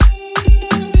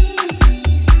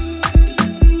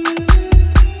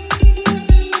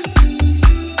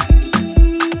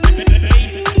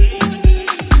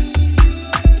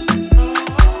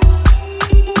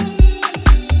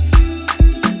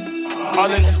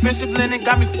Expensive linen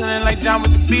got me feeling like John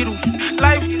with the Beatles.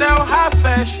 Lifestyle, high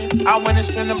fashion. I went and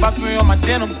spent about 3 on my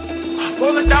denim.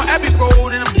 Rolling down Abbey Road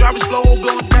and I'm driving slow,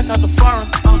 blowing gas out the foreign.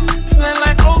 Feeling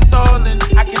like, oh darling,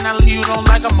 I cannot leave you alone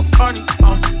like I'm a carny.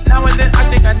 Now and then I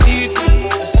think I need you,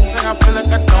 but sometimes I feel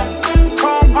like I don't.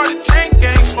 Chrome hearted chain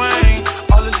gang swing.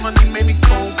 All this money made me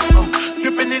cold.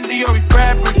 Dripping in Dior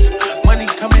fabrics, money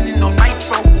coming in on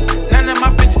nitro. None of my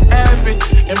bitches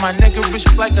average, and my nigga rich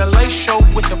like a light show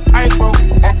with the pyro.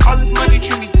 All this money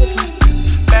treat me different.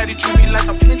 Baddie treat me like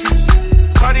a Pinterest.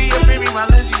 Cartier baby my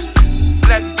lenses.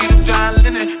 Black beat John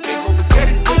Lennon. Big old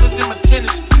spaghetti bullets in my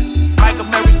tennis. Michael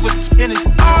Mary with the spinners.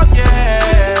 Oh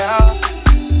yeah.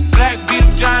 Black beat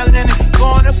John Lennon.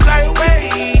 Going to fly away.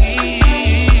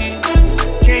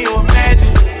 Can you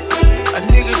imagine? A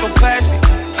nigga so classic.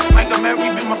 Michael Mary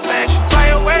be my fashion. Fly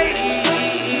away.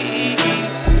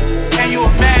 Can you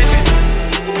imagine?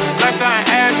 Lifestyle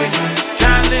average.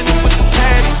 John Lennon with the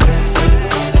patty.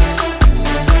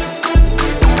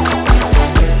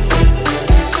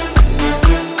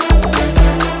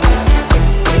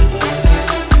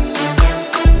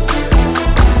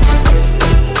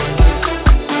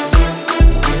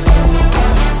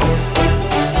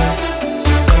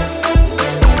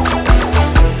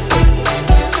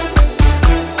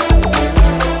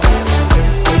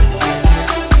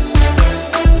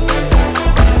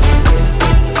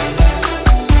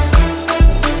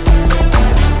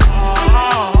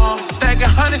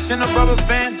 In a rubber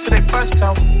band till they bust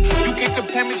out. You can't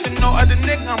compare me to no other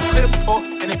nigga. I'm Clipboard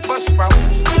and they bust route.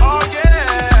 Oh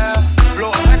yeah, blow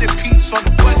 100 piece on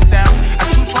the bust down. I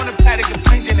 220 paddock and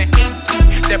plain in the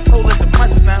inky. That pole is a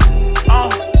must now.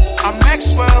 I'm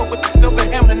Maxwell with the silver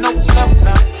hammer. Know what's up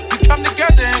now. We come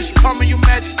together and she call me your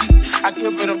majesty. I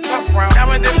give it a tough round.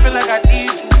 Now and then feel like I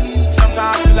need you. Sometimes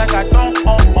I feel like I don't.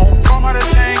 Chrome how the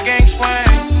chain gang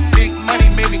swing.